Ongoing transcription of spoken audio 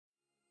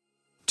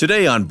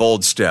Today on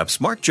Bold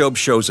Steps, Mark Jobe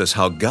shows us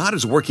how God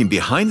is working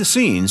behind the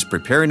scenes,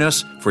 preparing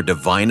us for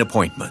divine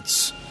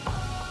appointments.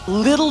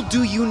 Little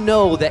do you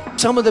know that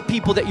some of the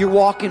people that you're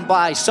walking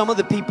by, some of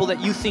the people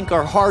that you think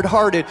are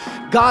hard-hearted,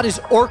 God is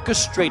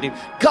orchestrating.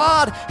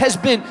 God has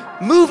been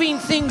moving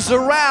things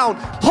around,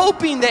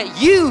 hoping that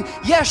you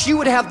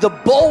would have the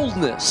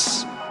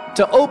boldness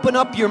to open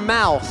up your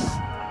mouth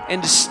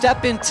and to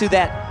step into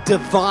that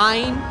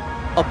divine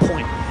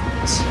appointment.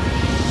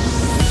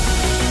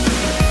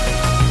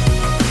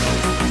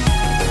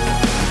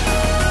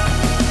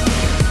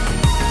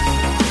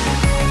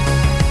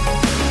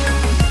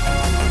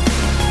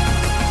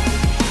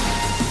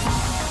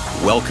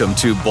 Welcome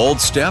to Bold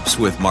Steps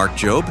with Mark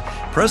Jobe,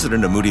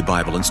 president of Moody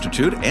Bible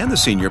Institute and the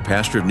senior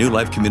pastor of New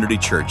Life Community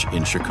Church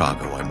in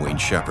Chicago. I'm Wayne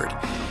Shepherd.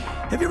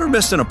 Have you ever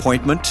missed an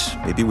appointment,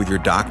 maybe with your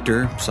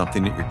doctor,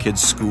 something at your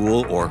kid's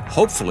school, or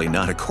hopefully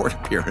not a court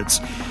appearance?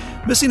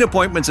 Missing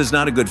appointments is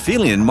not a good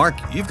feeling. And Mark,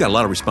 you've got a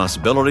lot of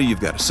responsibility.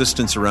 You've got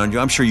assistants around you.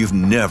 I'm sure you've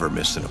never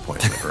missed an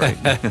appointment,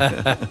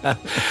 right?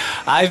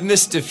 I've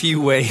missed a few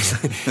ways,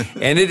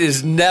 and it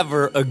is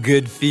never a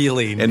good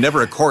feeling. And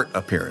never a court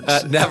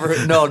appearance. Never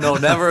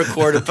a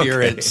court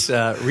appearance.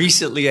 Okay.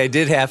 Recently, I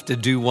did have to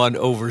do one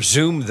over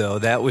Zoom, though.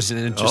 That was an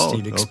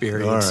interesting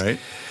experience. All right.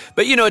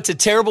 But, it's a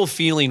terrible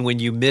feeling when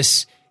you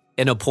miss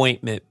an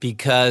appointment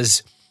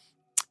because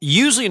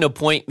usually an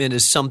appointment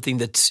is something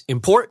that's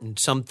important,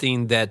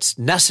 something that's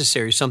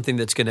necessary, something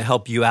that's going to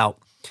help you out.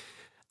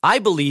 I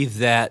believe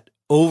that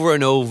over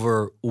and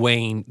over,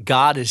 Wayne,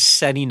 God is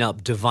setting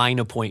up divine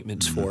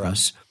appointments for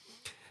us.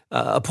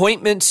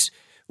 Appointments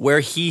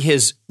where He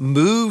has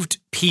moved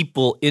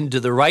people into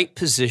the right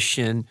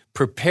position,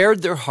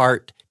 prepared their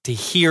heart to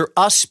hear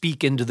us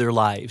speak into their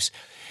lives.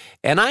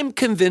 And I'm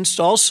convinced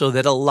also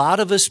that a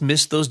lot of us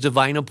miss those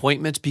divine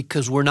appointments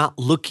because we're not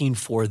looking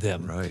for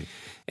them. Right.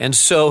 And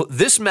so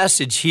this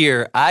message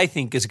here, I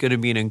think, is going to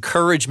be an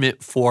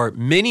encouragement for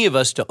many of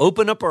us to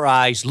open up our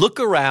eyes, look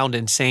around,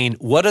 and saying,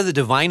 what are the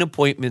divine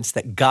appointments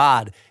that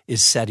God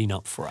is setting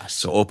up for us?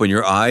 So open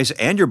your eyes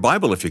and your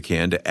Bible, if you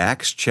can, to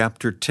Acts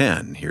chapter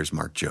 10. Here's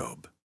Mark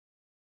Jobe.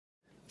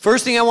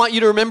 First thing I want you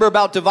to remember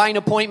about divine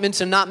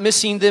appointments and not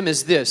missing them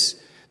is this.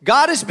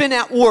 God has been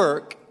at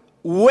work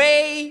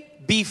way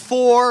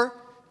before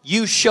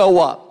you show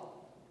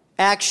up.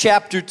 Acts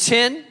chapter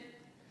 10.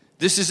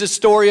 This is a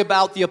story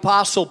about the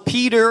Apostle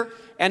Peter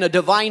and a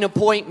divine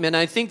appointment.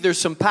 I think there's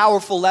some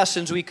powerful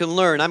lessons we can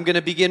learn. I'm going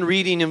to begin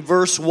reading in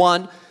verse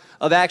 1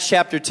 of Acts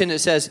chapter 10. It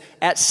says,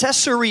 "At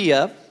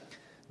Caesarea,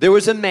 there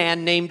was a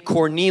man named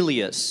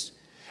Cornelius,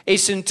 a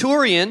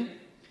centurion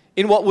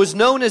in what was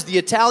known as the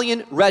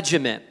Italian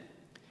regiment.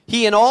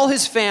 He and all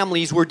his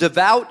families were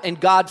devout and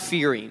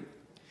God-fearing.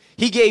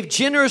 He gave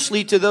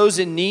generously to those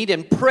in need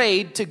and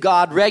prayed to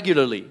God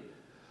regularly.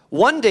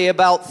 One day,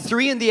 about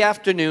 3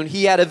 p.m,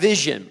 he had a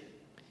vision.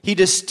 He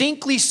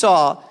distinctly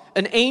saw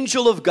an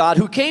angel of God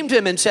who came to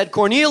him and said,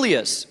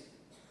 'Cornelius.'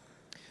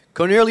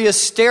 Cornelius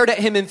stared at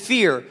him in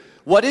fear.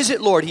 'What is it,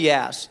 Lord?' he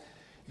asked.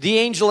 The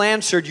angel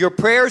answered, 'Your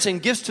prayers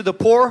and gifts to the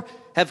poor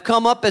have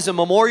come up as a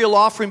memorial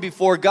offering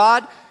before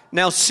God.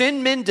 Now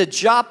send men to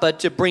Joppa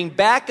to bring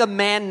back a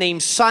man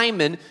named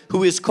Simon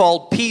who is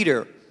called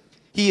Peter.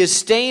 He is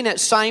staying at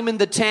Simon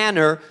the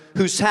tanner,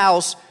 whose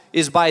house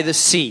is by the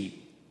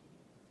sea.'"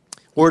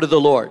 Word of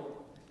the Lord.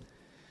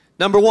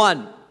 Number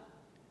one,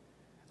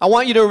 I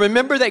want you to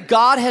remember that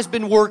God has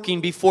been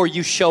working before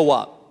you show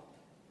up.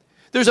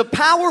 There's a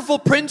powerful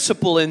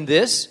principle in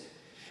this,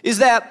 is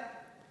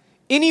that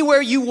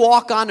anywhere you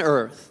walk on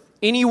earth,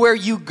 anywhere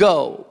you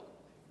go,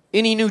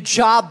 any new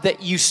job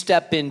that you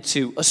step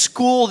into, a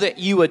school that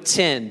you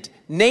attend,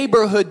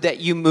 neighborhood that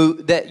you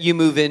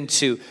move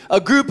into,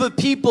 a group of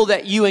people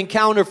that you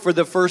encounter for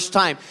the first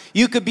time,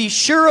 you could be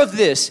sure of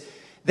this,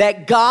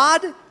 that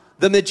God,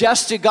 the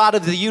majestic God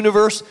of the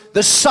universe,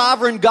 the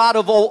sovereign God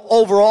of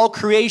over all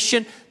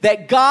creation,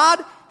 that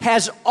God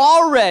has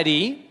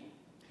already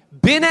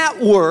been at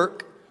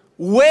work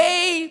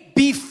way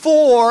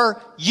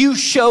before you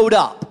showed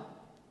up.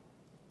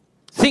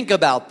 Think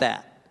about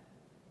that.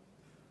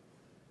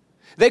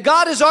 That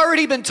God has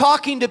already been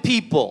talking to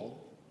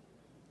people,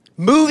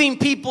 moving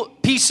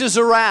pieces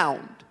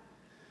around,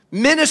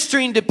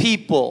 ministering to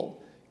people,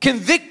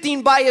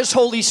 convicting by His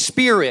Holy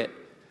Spirit.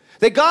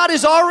 That God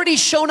has already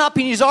shown up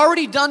and He's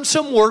already done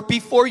some work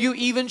before you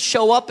even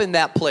show up in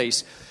that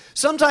place.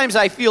 Sometimes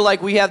I feel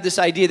like we have this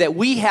idea that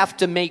we have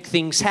to make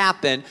things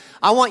happen.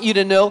 I want you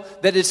to know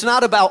that it's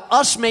not about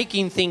us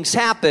making things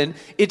happen.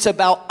 It's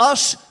about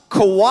us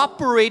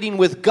cooperating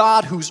with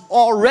God who's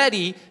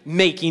already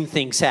making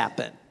things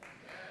happen.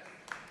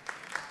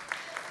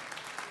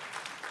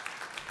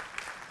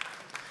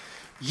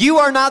 You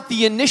are not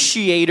the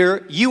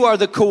initiator, you are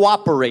the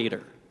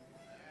cooperator.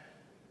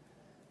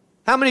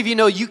 How many of you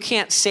know you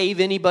can't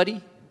save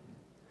anybody?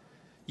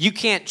 You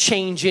can't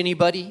change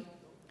anybody?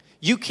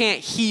 You can't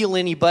heal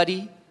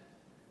anybody?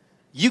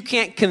 You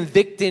can't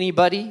convict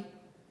anybody?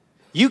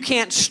 You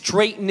can't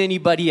straighten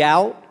anybody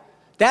out?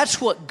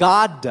 That's what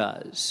God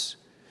does.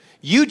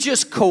 You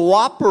just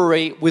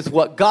cooperate with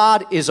what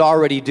God is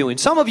already doing.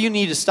 Some of you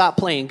need to stop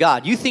playing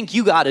God. You think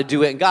you got to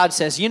do it, and God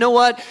says, you know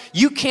what?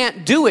 You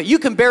can't do it. You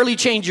can barely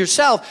change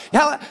yourself.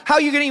 How are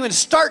you going to even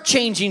start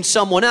changing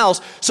someone else?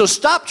 So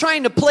stop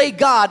trying to play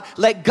God.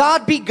 Let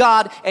God be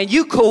God, and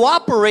you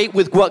cooperate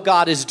with what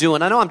God is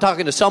doing. I know I'm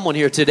talking to someone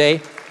here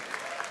today.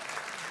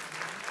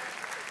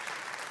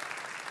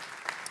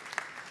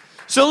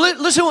 So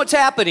listen what's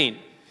happening.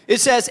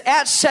 It says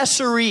at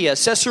Caesarea.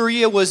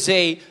 Caesarea was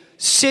a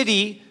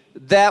city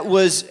that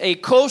was a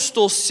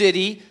coastal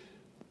city,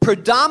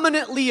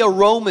 predominantly a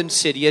Roman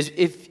city.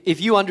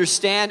 If you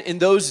understand, in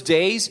those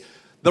days,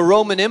 the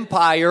Roman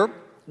Empire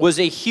was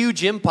a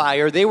huge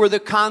empire. They were the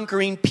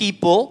conquering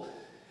people,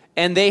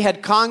 and they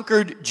had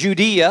conquered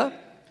Judea.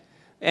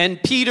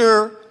 And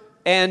Peter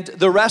and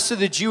the rest of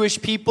the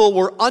Jewish people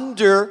were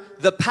under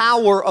the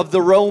power of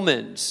the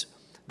Romans.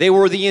 They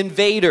were the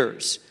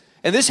invaders.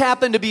 And this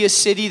happened to be a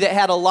city that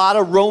had a lot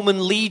of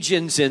Roman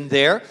legions in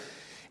there.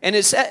 And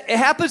it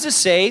happens to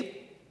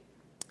say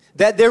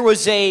that there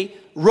was a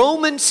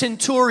Roman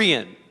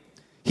centurion.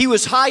 He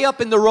was high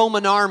up in the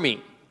Roman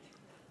army.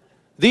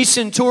 These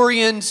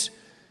centurions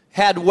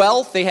had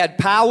wealth, they had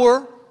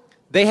power,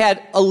 they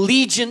had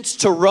allegiance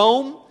to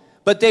Rome,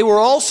 but they were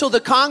also the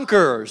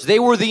conquerors. They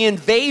were the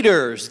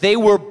invaders. They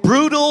were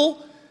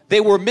brutal. They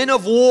were men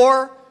of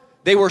war.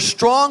 They were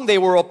strong. They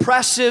were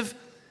oppressive.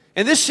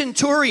 And this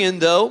centurion,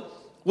 though,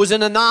 was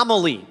an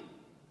anomaly.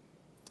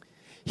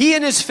 He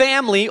and his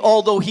family,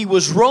 although he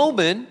was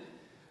Roman,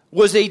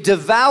 was a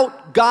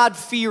devout,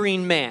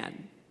 God-fearing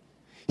man.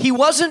 He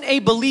wasn't a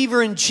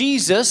believer in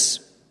Jesus,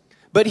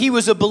 but he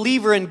was a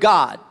believer in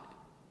God.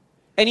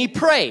 And he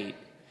prayed.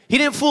 He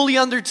didn't fully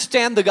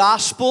understand the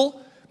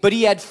gospel, but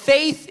he had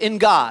faith in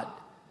God.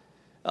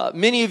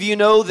 Many of you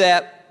know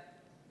that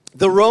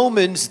the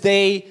Romans,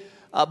 they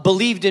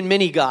believed in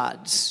many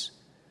gods.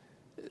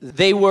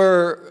 They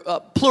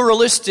were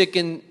pluralistic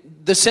in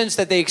the sense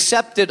that they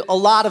accepted a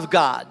lot of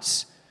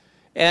gods.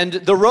 And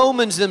the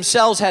Romans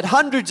themselves had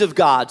hundreds of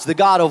gods, the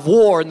god of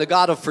war and the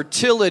god of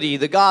fertility,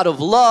 the god of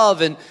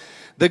love and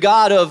the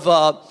god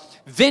of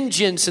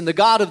vengeance and the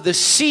god of the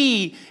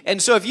sea.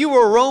 And so if you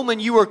were a Roman,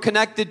 you were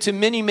connected to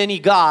many, many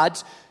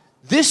gods.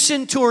 This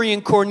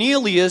centurion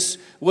Cornelius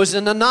was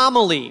an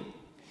anomaly.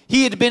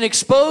 He had been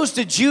exposed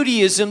to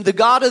Judaism, the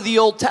God of the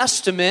Old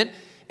Testament,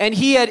 and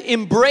he had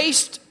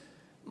embraced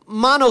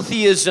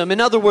monotheism, in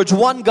other words,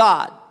 one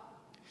God.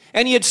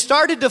 And he had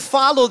started to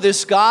follow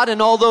this God,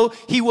 and although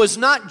he was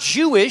not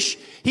Jewish,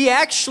 he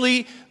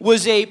actually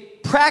was a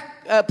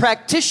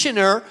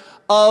practitioner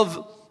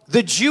of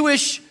the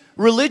Jewish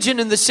religion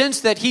in the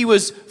sense that he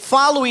was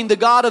following the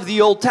God of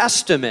the Old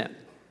Testament.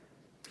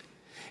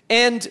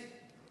 And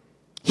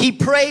he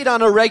prayed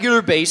on a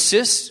regular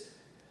basis,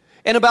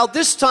 and about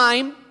this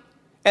time,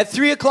 at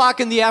 3 o'clock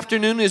in the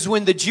afternoon is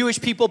when the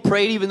Jewish people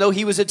prayed, even though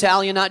he was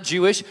Italian, not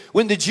Jewish.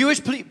 When the Jewish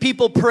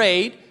people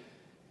prayed,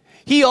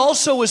 he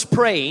also was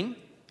praying,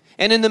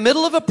 and in the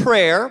middle of a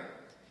prayer,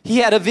 he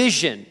had a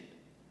vision.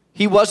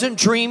 He wasn't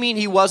dreaming,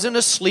 he wasn't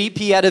asleep,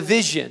 he had a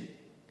vision.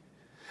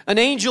 An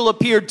angel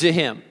appeared to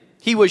him.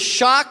 He was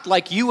shocked,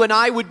 like you and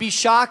I would be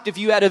shocked if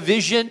you had a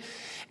vision.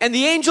 And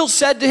the angel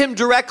said to him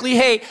directly,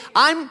 hey,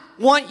 I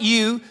want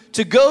you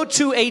to go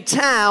to a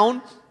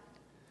town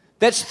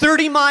that's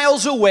 30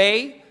 miles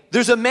away.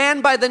 There's a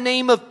man by the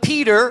name of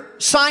Peter,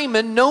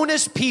 Simon, known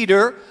as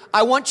Peter.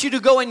 I want you to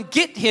go and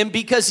get him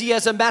because he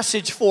has a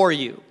message for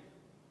you.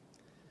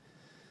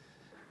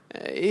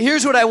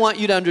 Here's what I want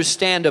you to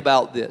understand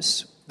about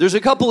this. There's a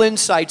couple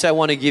insights I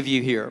want to give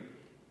you here.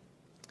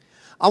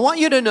 I want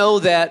you to know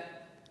that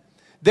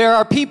there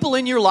are people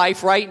in your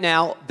life right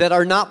now that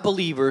are not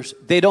believers.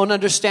 They don't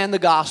understand the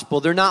gospel.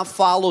 They're not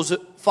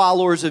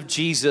followers of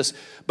Jesus,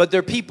 but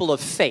they're people of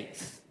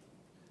faith.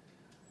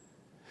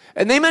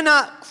 And they may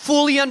not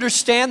fully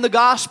understand the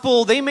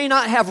gospel. They may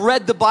not have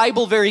read the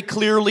Bible very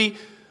clearly,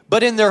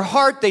 but in their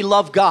heart they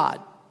love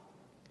God.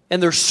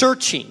 And they're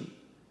searching.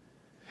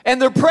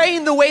 And they're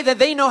praying the way that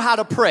they know how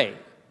to pray.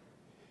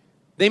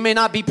 They may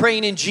not be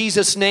praying in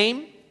Jesus'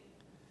 name.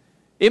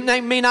 It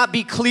may not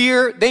be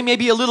clear. They may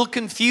be a little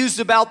confused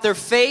about their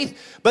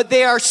faith, but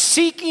they are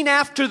seeking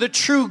after the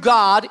true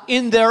God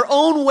in their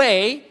own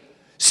way,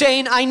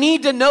 saying, I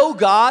need to know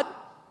God.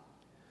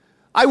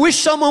 I wish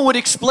someone would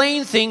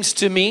explain things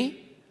to me.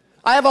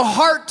 I have a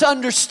heart to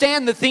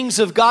understand the things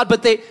of God,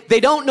 but they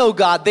don't know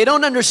God. They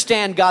don't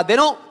understand God. They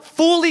don't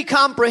fully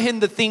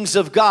comprehend the things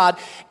of God.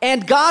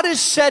 And God is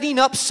setting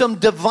up some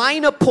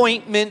divine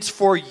appointments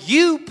for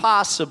you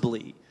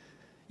possibly.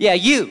 Yeah,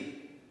 you.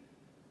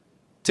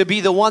 To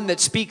be the one that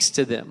speaks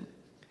to them.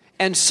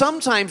 And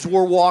sometimes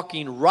we're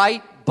walking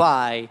right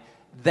by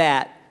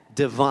that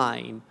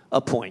divine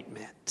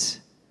appointment.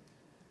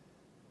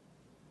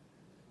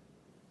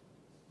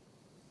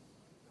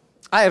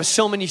 I have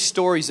so many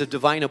stories of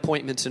divine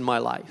appointments in my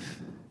life.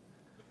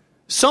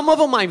 Some of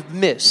them I've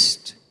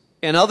missed,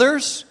 and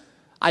others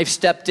I've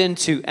stepped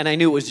into, and I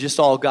knew it was just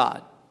all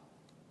God.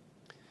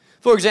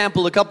 For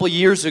example, a couple of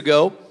years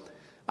ago,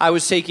 I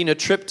was taking a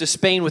trip to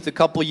Spain with a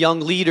couple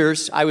young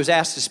leaders. I was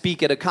asked to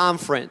speak at a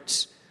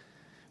conference.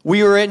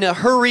 We were in a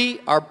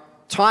hurry. Our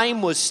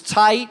time was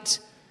tight.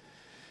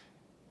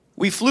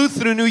 We flew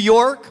through New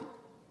York.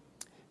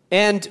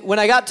 And when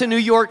I got to New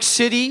York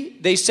City,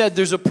 they said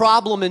there's a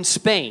problem in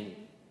Spain.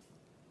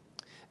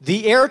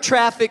 The air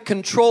traffic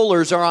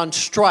controllers are on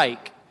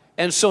strike.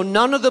 And so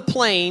none of the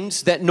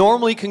planes that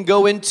normally can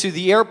go into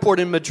the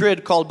airport in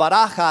Madrid called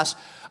Barajas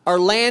are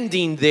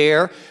landing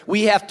there.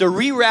 We have to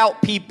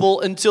reroute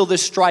people until the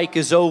strike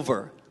is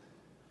over.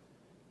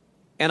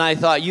 And I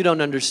thought, you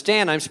don't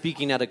understand. I'm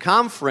speaking at a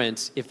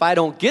conference. If I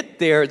don't get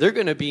there, they're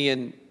going to be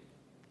in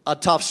a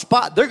tough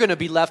spot. They're going to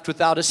be left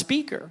without a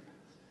speaker.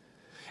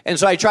 And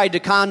so I tried to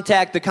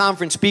contact the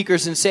conference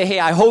speakers and say, hey,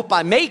 I hope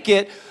I make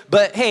it,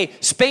 but hey,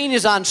 Spain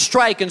is on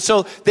strike. And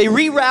so they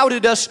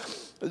rerouted us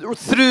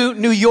through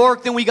New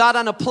York. Then we got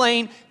on a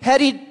plane,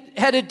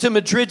 headed to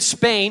Madrid,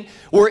 Spain.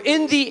 We're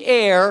in the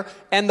air,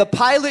 and the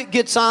pilot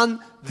gets on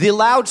the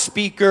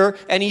loudspeaker,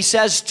 and he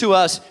says to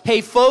us,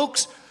 hey,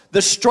 folks,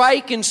 the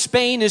strike in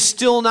Spain is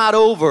still not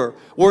over.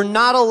 We're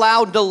not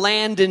allowed to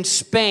land in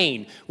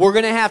Spain. We're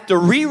going to have to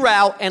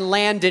reroute and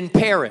land in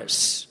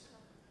Paris.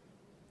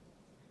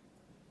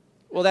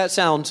 Well, that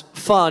sounds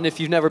fun if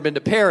you've never been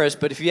to Paris,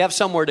 but if you have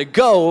somewhere to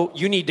go,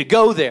 you need to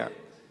go there.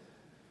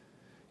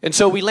 And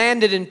so we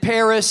landed in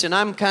Paris, and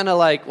I'm kind of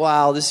like,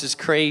 wow, this is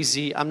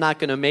crazy. I'm not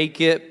going to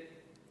make it.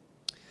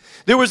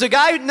 There was a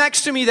guy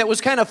next to me that was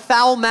kind of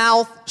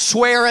foul-mouthed,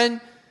 swearing,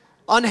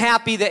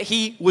 unhappy that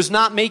he was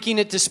not making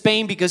it to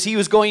Spain because he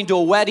was going to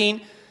a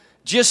wedding.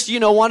 Just,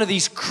 one of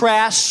these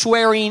crass,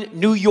 swearing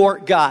New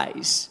York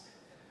guys.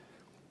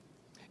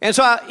 And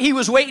so he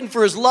was waiting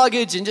for his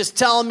luggage and just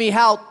telling me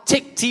how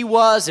ticked he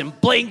was and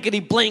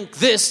blankety blank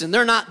this and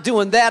they're not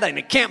doing that and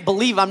I can't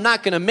believe I'm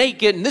not going to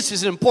make it and this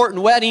is an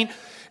important wedding.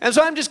 And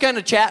so I'm just kind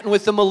of chatting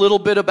with him a little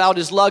bit about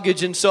his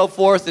luggage and so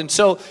forth. And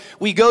so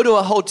we go to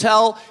a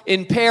hotel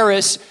in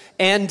Paris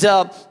and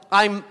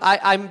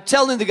I'm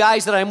telling the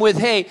guys that I'm with,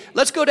 hey,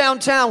 let's go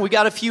downtown. We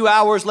got a few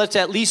hours. Let's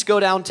at least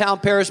go downtown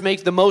Paris,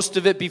 make the most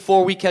of it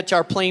before we catch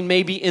our plane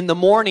maybe in the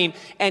morning.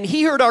 And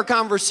he heard our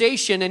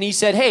conversation and he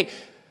said, hey,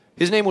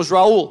 his name was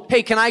Raul.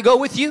 Hey, can I go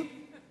with you?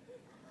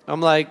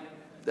 I'm like,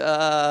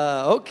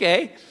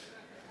 okay.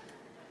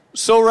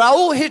 So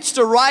Raul hitched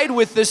a ride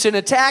with us in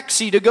a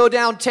taxi to go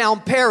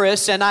downtown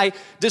Paris, and I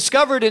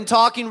discovered in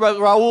talking with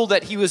Raul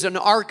that he was an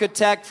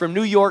architect from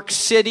New York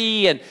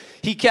City, and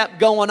he kept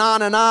going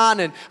on,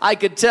 and I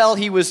could tell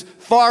he was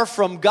far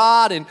from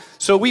God, and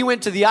so we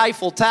went to the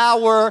Eiffel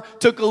Tower,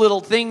 took a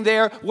little thing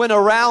there, went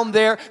around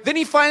there. Then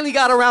he finally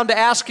got around to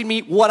asking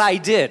me what I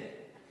did.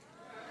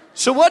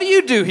 So what do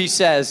you do, he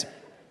says.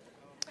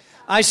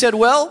 I said,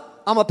 well,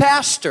 I'm a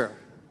pastor.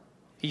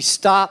 He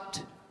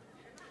stopped.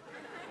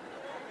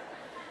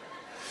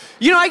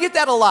 I get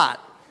that a lot.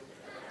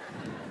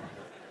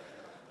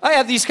 I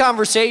have these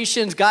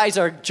conversations. Guys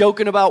are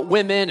joking about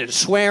women and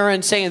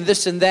swearing, saying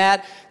this and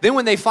that. Then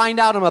when they find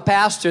out I'm a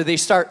pastor, they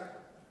start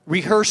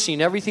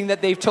rehearsing everything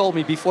that they've told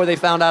me before they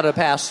found out I'm a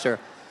pastor.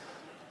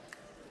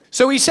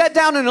 So we sat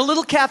down in a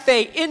little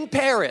cafe in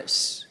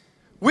Paris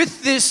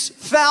with this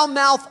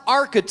foul-mouthed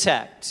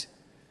architect.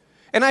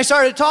 And I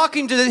started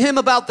talking to him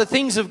about the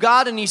things of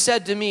God, and he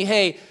said to me,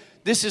 hey,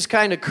 this is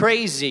kind of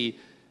crazy.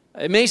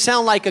 It may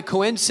sound like a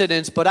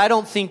coincidence, but I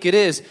don't think it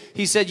is.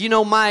 He said,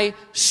 my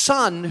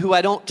son, who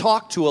I don't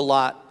talk to a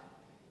lot,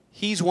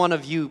 he's one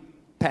of you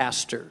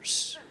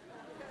pastors.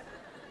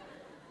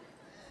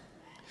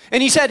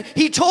 And he said,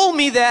 he told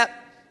me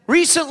that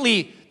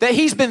recently that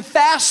he's been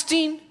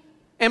fasting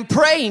and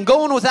praying,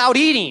 going without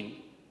eating.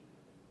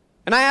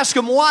 And I asked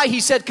him why.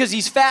 He said, because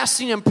he's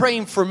fasting and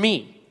praying for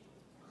me.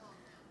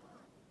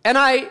 And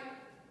I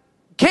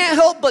can't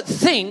help but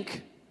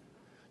think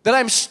that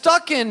I'm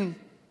stuck in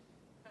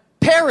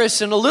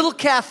Paris in a little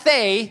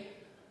cafe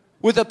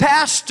with a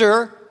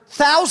pastor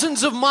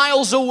thousands of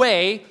miles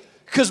away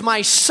because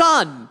my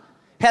son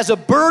has a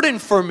burden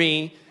for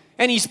me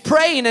and he's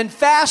praying and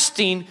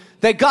fasting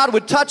that God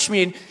would touch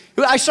me. And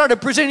I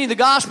started presenting the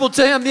gospel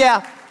to him.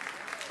 Yeah.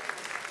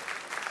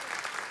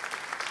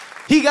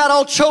 He got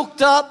all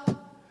choked up.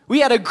 We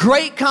had a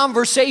great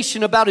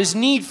conversation about his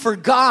need for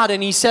God,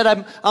 and he said,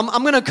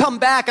 I'm going to come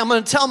back. I'm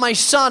going to tell my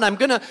son. I'm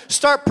going to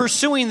start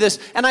pursuing this.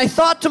 And I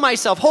thought to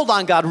myself, hold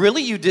on, God,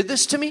 really? You did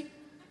this to me?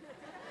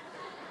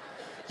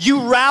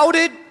 You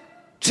routed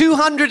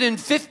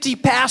 250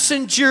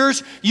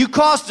 passengers. You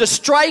caused a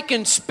strike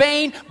in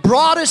Spain,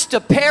 brought us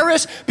to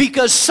Paris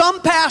because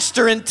some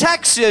pastor in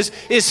Texas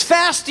is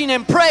fasting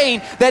and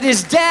praying that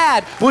his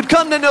dad would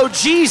come to know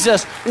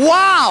Jesus.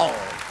 Wow.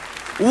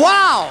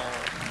 Wow.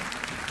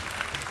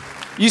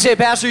 You say,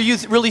 Pastor, you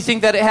really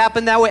think that it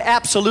happened that way?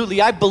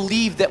 Absolutely. I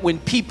believe that when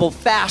people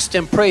fast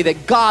and pray,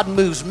 that God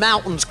moves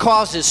mountains,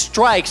 causes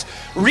strikes,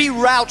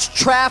 reroutes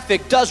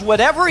traffic, does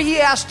whatever he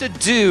has to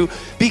do,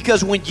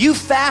 because when you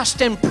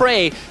fast and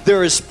pray,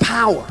 there is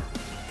power.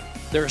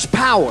 There is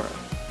power.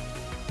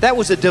 That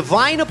was a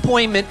divine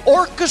appointment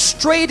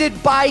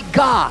orchestrated by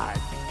God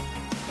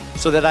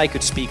so that I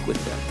could speak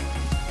with them.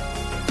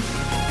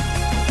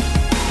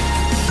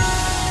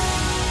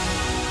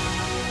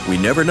 We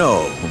never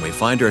know when we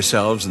find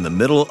ourselves in the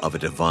middle of a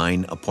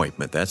divine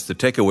appointment. That's the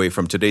takeaway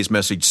from today's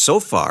message so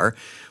far.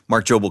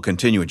 Mark Jobe will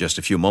continue in just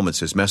a few moments.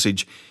 His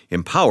message,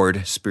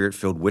 Empowered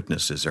Spirit-Filled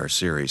Witnesses, our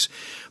series.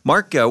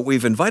 Mark,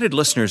 we've invited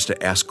listeners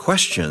to ask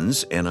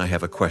questions, and I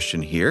have a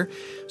question here.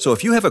 So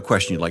if you have a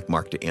question you'd like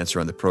Mark to answer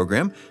on the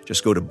program,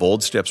 just go to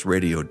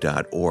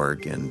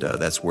boldstepsradio.org, and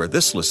that's where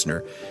this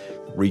listener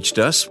reached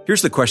us.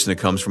 Here's the question that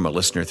comes from a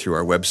listener through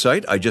our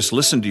website. I just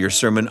listened to your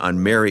sermon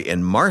on Mary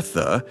and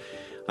Martha.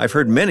 I've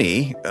heard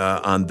many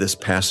on this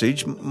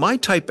passage. My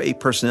type A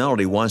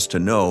personality wants to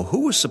know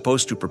who was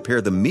supposed to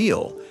prepare the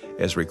meal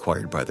as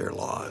required by their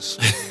laws.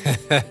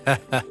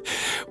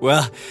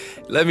 Well,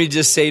 let me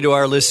just say to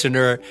our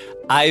listener,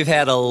 I've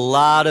had a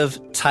lot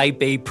of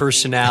type A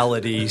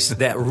personalities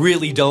that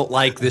really don't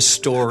like this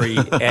story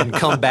and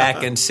come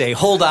back and say,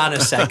 hold on a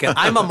second,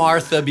 I'm a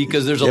Martha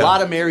because there's a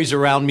lot of Marys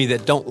around me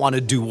that don't want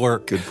to do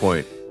work. Good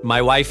point.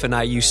 My wife and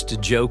I used to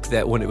joke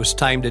that when it was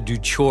time to do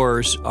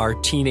chores, our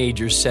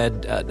teenagers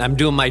said, I'm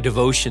doing my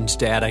devotions,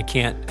 Dad. I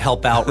can't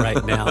help out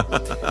right now.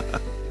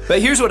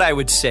 But here's what I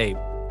would say.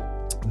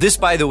 This,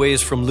 by the way,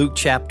 is from Luke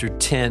chapter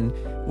 10,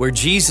 where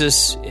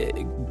Jesus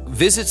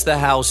visits the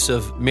house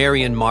of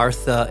Mary and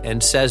Martha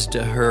and says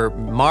to her,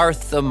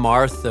 Martha,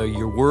 Martha,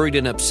 you're worried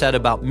and upset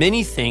about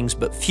many things,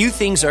 but few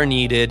things are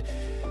needed,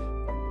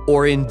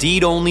 or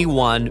indeed only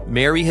one.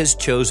 Mary has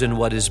chosen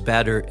what is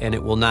better, and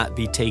it will not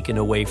be taken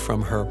away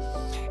from her.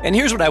 And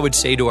here's what I would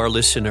say to our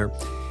listener.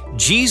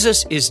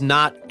 Jesus is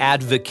not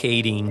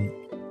advocating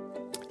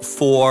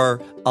for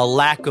a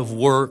lack of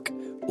work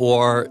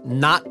or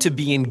not to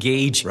be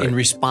engaged in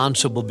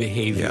responsible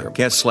behavior. Yeah,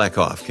 can't slack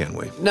off, can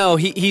we? No,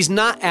 he's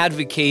not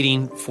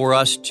advocating for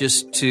us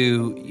just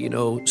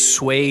to,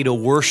 sway to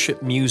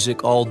worship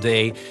music all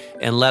day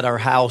and let our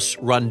house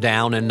run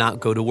down and not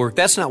go to work.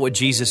 That's not what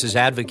Jesus is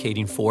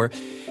advocating for.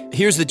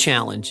 Here's the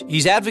challenge.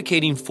 He's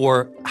advocating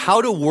for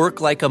how to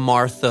work like a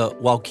Martha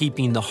while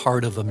keeping the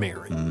heart of a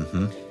Mary.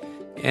 Mm-hmm.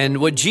 And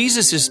what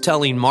Jesus is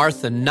telling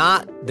Martha,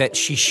 not that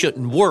she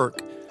shouldn't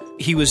work,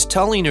 he was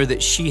telling her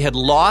that she had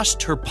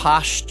lost her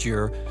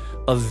posture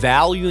of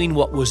valuing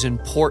what was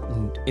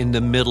important in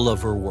the middle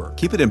of her work.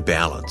 Keep it in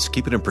balance.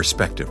 Keep it in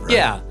perspective, right?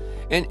 Yeah.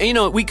 And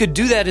we could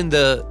do that in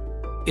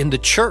the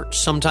church.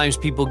 Sometimes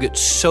people get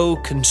so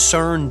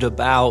concerned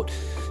about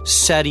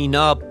setting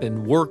up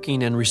and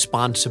working and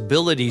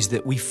responsibilities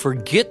that we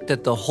forget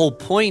that the whole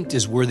point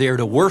is we're there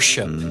to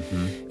worship.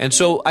 Mm-hmm. And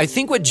so I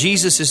think what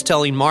Jesus is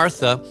telling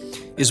Martha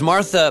is,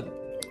 Martha,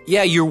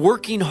 yeah, you're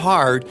working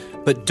hard,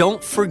 but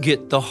don't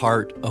forget the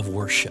heart of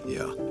worship.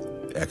 Yeah.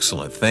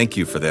 Excellent. Thank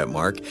you for that,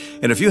 Mark.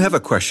 And if you have a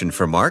question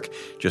for Mark,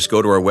 just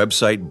go to our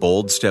website,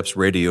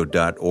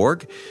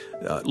 boldstepsradio.org.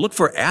 Look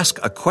for Ask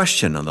a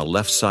Question on the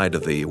left side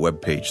of the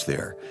webpage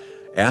there.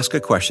 Ask a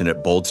question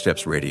at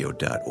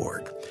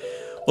boldstepsradio.org.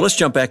 Well, let's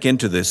jump back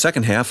into the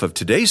second half of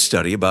today's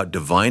study about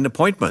divine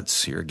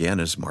appointments. Here again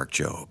is Mark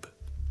Jobe.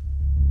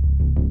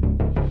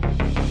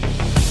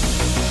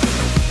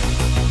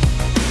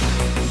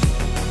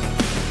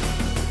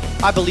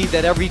 I believe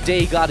that every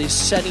day God is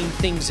setting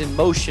things in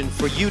motion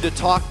for you to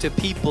talk to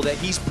people that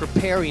He's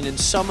preparing, and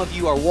some of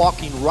you are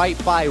walking right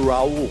by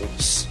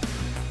Raul's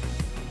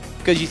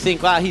because you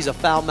think, wow, he's a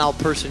foul-mouthed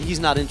person.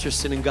 He's not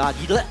interested in God.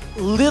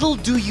 Little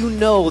do you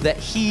know that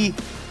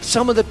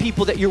some of the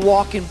people that you're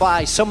walking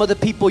by, some of the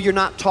people you're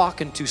not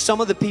talking to,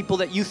 some of the people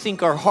that you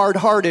think are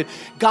hard-hearted,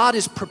 God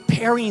is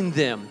preparing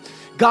them.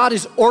 God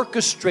is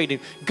orchestrating.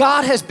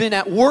 God has been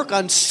at work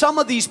on some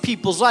of these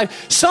people's lives.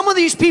 Some of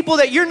these people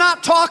that you're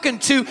not talking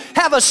to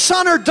have a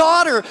son or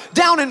daughter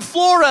down in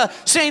Florida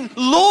saying,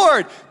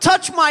 Lord,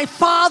 touch my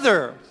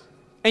father.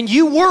 And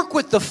you work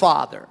with the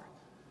father.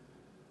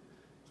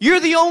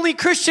 You're the only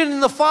Christian in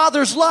the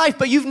father's life,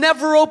 but you've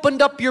never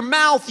opened up your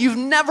mouth. You've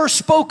never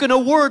spoken a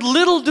word.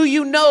 Little do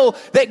you know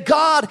that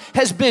God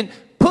has been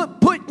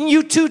putting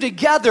you two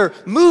together,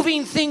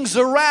 moving things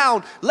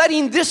around,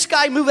 letting this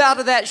guy move out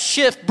of that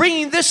shift,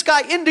 bringing this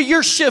guy into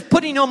your shift,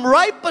 putting him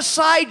right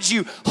beside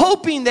you,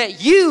 hoping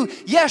that you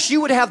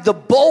would have the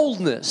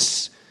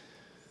boldness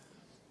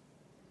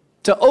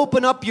to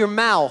open up your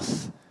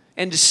mouth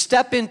and to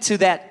step into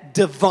that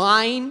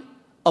divine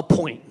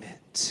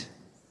appointment.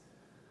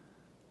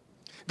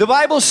 The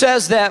Bible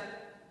says that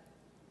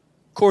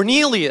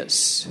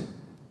Cornelius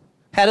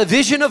had a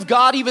vision of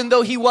God even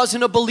though he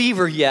wasn't a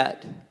believer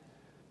yet.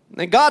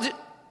 And God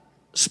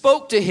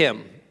spoke to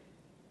him.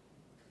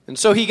 And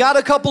so he got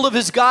a couple of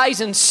his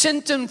guys and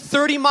sent them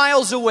 30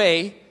 miles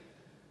away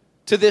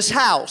to this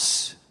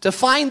house to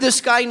find this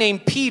guy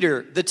named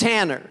Peter the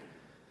tanner.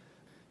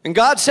 And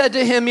God said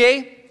to him,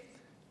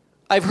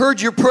 I've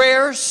heard your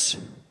prayers.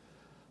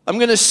 I'm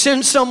going to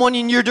send someone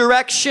in your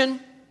direction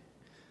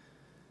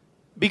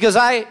because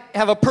I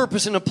have a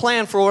purpose and a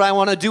plan for what I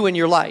want to do in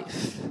your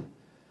life.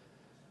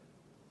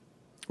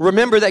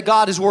 Remember that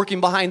God is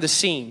working behind the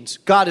scenes.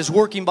 God is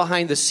working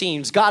behind the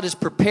scenes. God is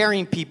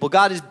preparing people.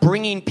 God is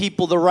bringing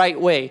people the right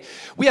way.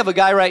 We have a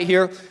guy right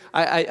here.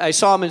 I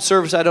saw him in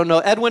service. I don't know.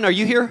 Edwin, are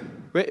you here?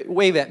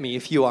 Wave at me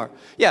if you are.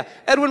 Yeah,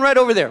 Edwin right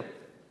over there.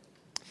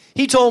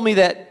 He told me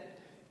that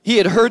He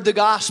had heard the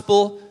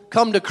gospel,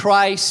 come to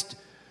Christ,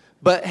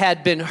 but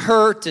had been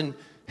hurt and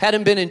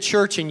hadn't been in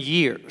church in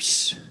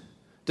years.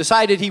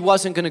 Decided he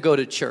wasn't going to go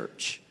to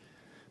church.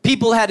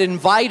 People had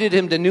invited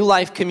him to New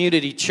Life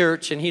Community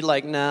Church, and he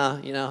like, nah,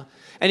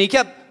 And he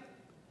kept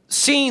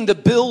seeing the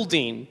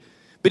building,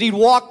 but he'd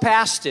walk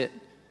past it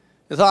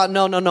and thought,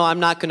 no, I'm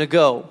not going to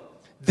go.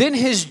 Then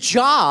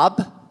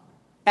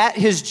at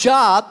his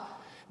job,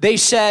 they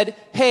said,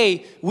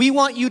 hey, we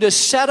want you to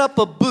set up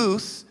a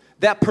booth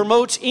that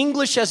promotes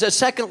English as a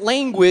second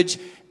language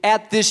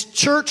at this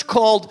church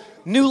called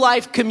New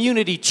Life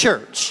Community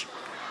Church.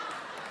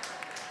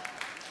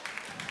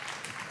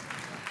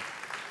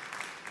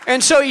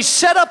 And so he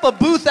set up a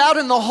booth out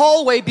in the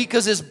hallway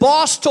because his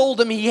boss told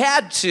him he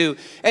had to.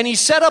 And he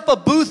set up a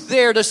booth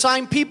there to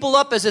sign people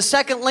up as a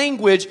second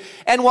language.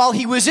 And while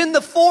he was in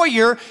the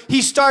foyer,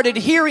 he started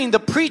hearing the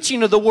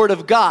preaching of the Word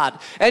of God.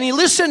 And he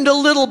listened a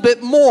little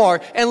bit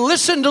more and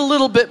listened a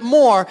little bit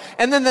more.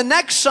 And then the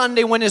next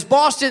Sunday, when his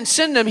boss didn't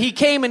send him, he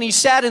came and he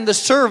sat in the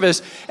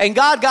service. And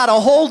God got a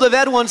hold of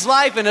Edwin's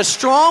life in a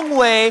strong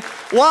way.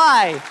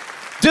 Why?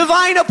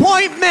 Divine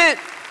appointment.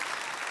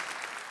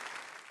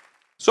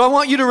 So I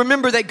want you to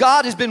remember that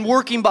God has been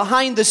working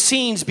behind the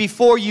scenes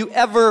before you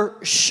ever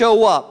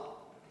show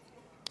up.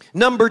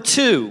 Number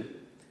 2,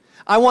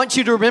 I want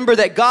you to remember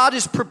that God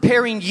is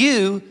preparing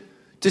you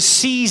to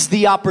seize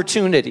the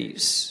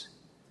opportunities.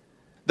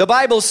 The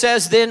Bible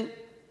says then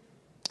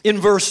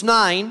in verse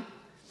 9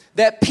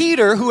 that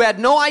Peter, who had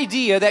no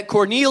idea that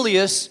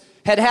Cornelius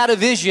had a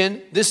vision,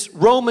 this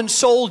Roman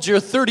soldier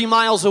 30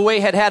 miles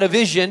away had a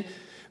vision.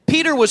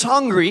 Peter was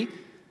hungry.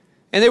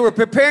 And they were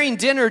preparing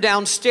dinner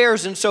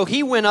downstairs, and so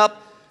he went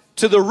up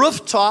to the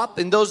rooftop.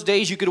 In those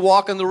days, you could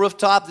walk on the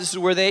rooftop. This is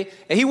where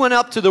he went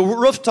up to the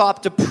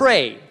rooftop to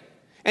pray.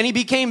 And he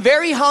became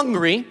very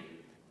hungry,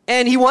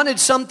 and he wanted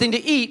something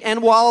to eat.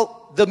 And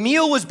while the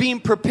meal was being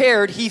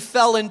prepared, he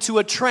fell into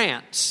a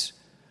trance.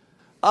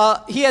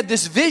 He had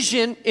this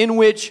vision in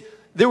which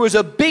there was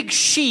a big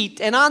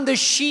sheet, and on the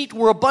sheet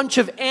were a bunch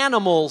of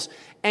animals.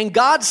 And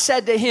God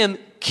said to him,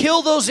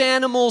 kill those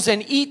animals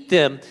and eat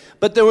them.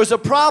 But there was a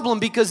problem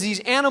because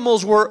these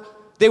animals were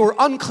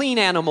unclean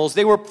animals.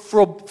 They were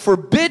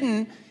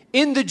forbidden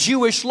in the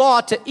Jewish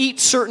law to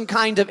eat certain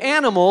kind of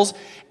animals.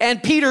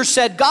 And Peter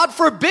said, God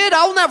forbid,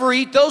 I'll never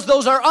eat those.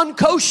 Those are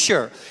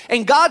unkosher.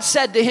 And God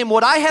said to him,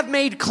 what I have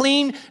made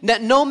clean,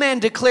 that no man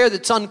declare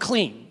that's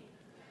unclean.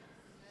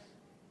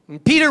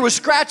 And Peter was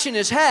scratching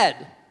his head.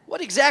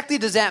 What exactly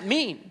does that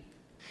mean?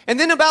 And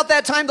then about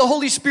that time, the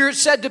Holy Spirit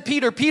said to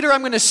Peter, Peter,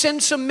 I'm going to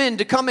send some men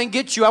to come and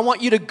get you. I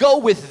want you to go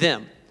with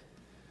them.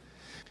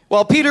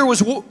 While Peter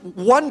was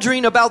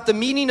wondering about the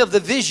meaning of the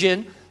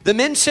vision, the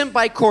men sent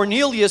by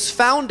Cornelius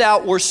found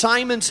out where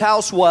Simon's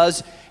house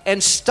was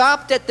and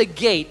stopped at the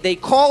gate. They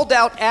called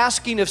out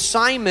asking if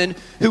Simon,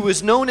 who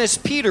was known as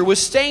Peter, was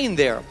staying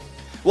there.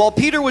 While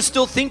Peter was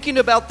still thinking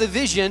about the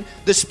vision,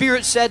 the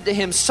Spirit said to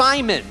him,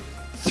 Simon,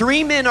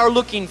 3 men are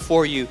looking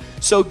for you.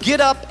 So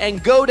get up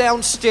and go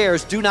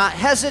downstairs. Do not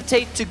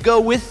hesitate to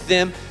go with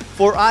them,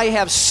 for I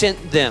have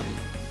sent them.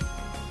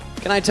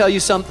 Can I tell you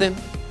something?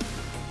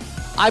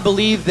 I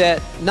believe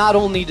that not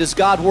only does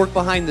God work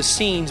behind the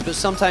scenes, but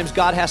sometimes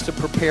God has to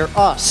prepare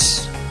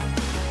us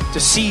to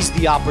seize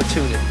the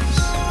opportunities.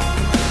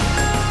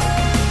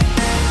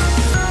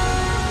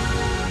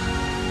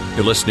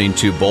 You're listening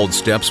to Bold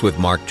Steps with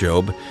Mark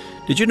Jobe.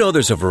 Did you know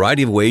there's a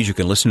variety of ways you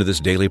can listen to this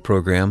daily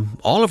program?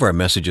 All of our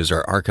messages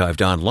are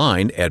archived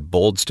online at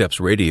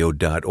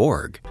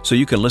boldstepsradio.org, so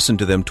you can listen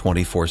to them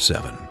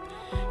 24/7.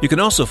 You can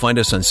also find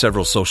us on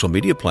several social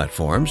media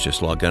platforms.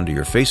 Just log on to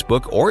your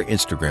Facebook or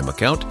Instagram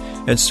account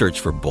and search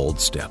for Bold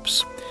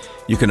Steps.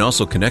 You can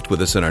also connect with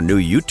us on our new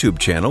YouTube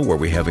channel, where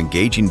we have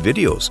engaging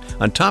videos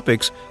on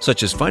topics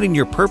such as finding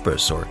your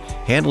purpose or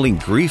handling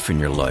grief in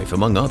your life,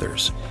 among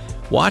others.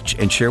 Watch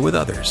and share with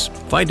others.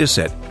 Find us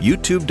at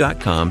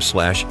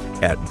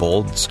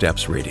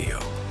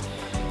youtube.com/@BoldStepsRadio.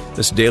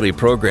 This daily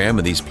program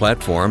and these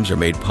platforms are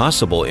made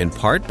possible in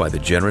part by the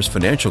generous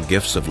financial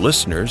gifts of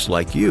listeners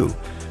like you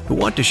who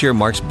want to share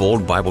Mark's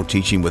bold Bible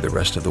teaching with the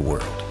rest of the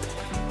world.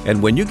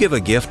 And when you give a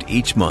gift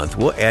each month,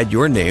 we'll add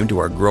your name to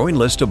our growing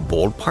list of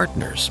Bold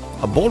Partners.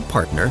 A Bold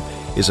Partner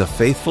is a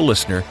faithful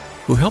listener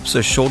who helps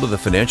us shoulder the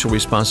financial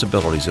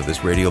responsibilities of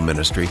this radio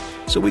ministry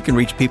so we can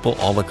reach people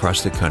all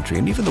across the country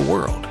and even the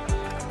world.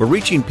 We're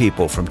reaching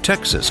people from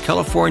Texas,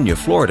 California,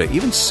 Florida,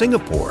 even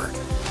Singapore.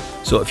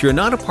 So if you're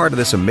not a part of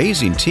this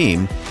amazing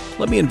team,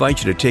 let me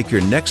invite you to take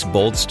your next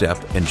bold step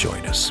and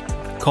join us.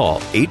 Call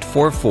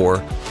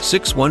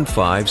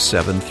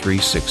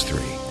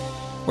 844-615-7363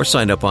 or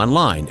sign up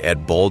online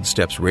at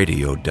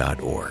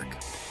boldstepsradio.org.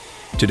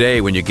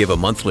 Today, when you give a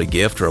monthly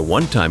gift or a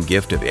one-time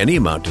gift of any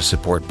amount to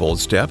support Bold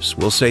Steps,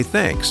 we'll say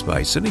thanks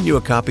by sending you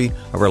a copy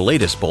of our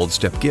latest Bold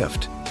Step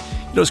gift.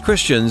 You know, as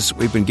Christians,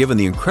 we've been given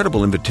the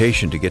incredible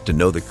invitation to get to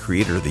know the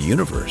Creator of the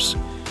universe.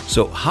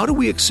 So how do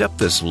we accept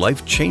this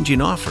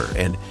life-changing offer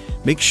and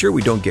make sure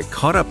we don't get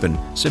caught up in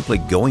simply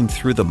going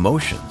through the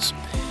motions?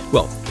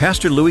 Well,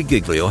 Pastor Louis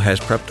Giglio has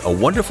prepped a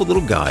wonderful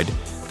little guide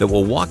that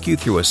will walk you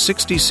through a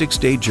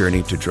 66-day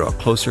journey to draw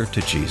closer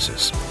to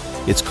Jesus.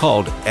 It's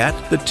called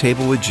At the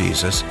Table with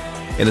Jesus,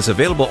 and it's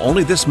available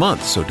only this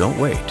month, so don't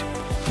wait.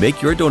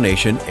 Make your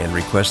donation and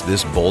request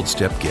this Bold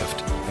Step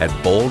gift at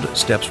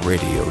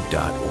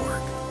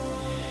boldstepsradio.org.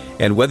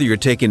 And whether you're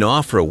taking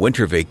off for a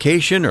winter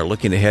vacation or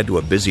looking ahead to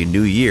a busy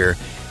new year,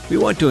 we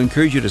want to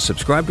encourage you to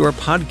subscribe to our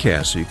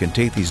podcast so you can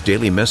take these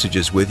daily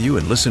messages with you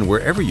and listen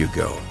wherever you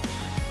go.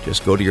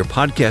 Just go to your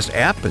podcast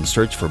app and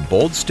search for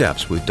Bold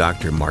Steps with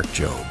Dr. Mark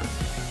Jobe.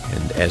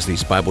 And as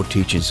these Bible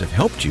teachings have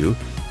helped you,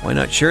 why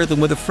not share them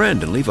with a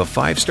friend and leave a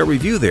 5-star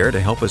review there to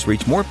help us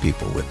reach more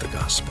people with the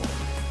gospel.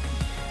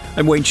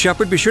 I'm Wayne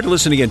Shepherd. Be sure to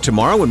listen again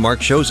tomorrow when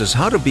Mark shows us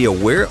how to be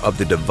aware of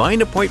the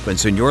divine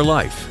appointments in your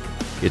life.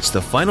 It's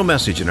the final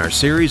message in our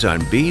series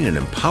on being an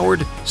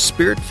empowered,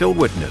 Spirit-filled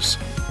witness,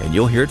 and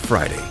you'll hear it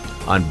Friday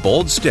on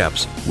Bold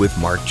Steps with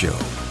Mark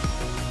Jobe.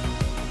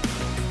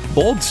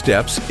 Bold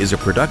Steps is a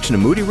production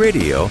of Moody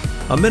Radio,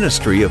 a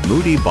ministry of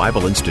Moody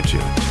Bible Institute.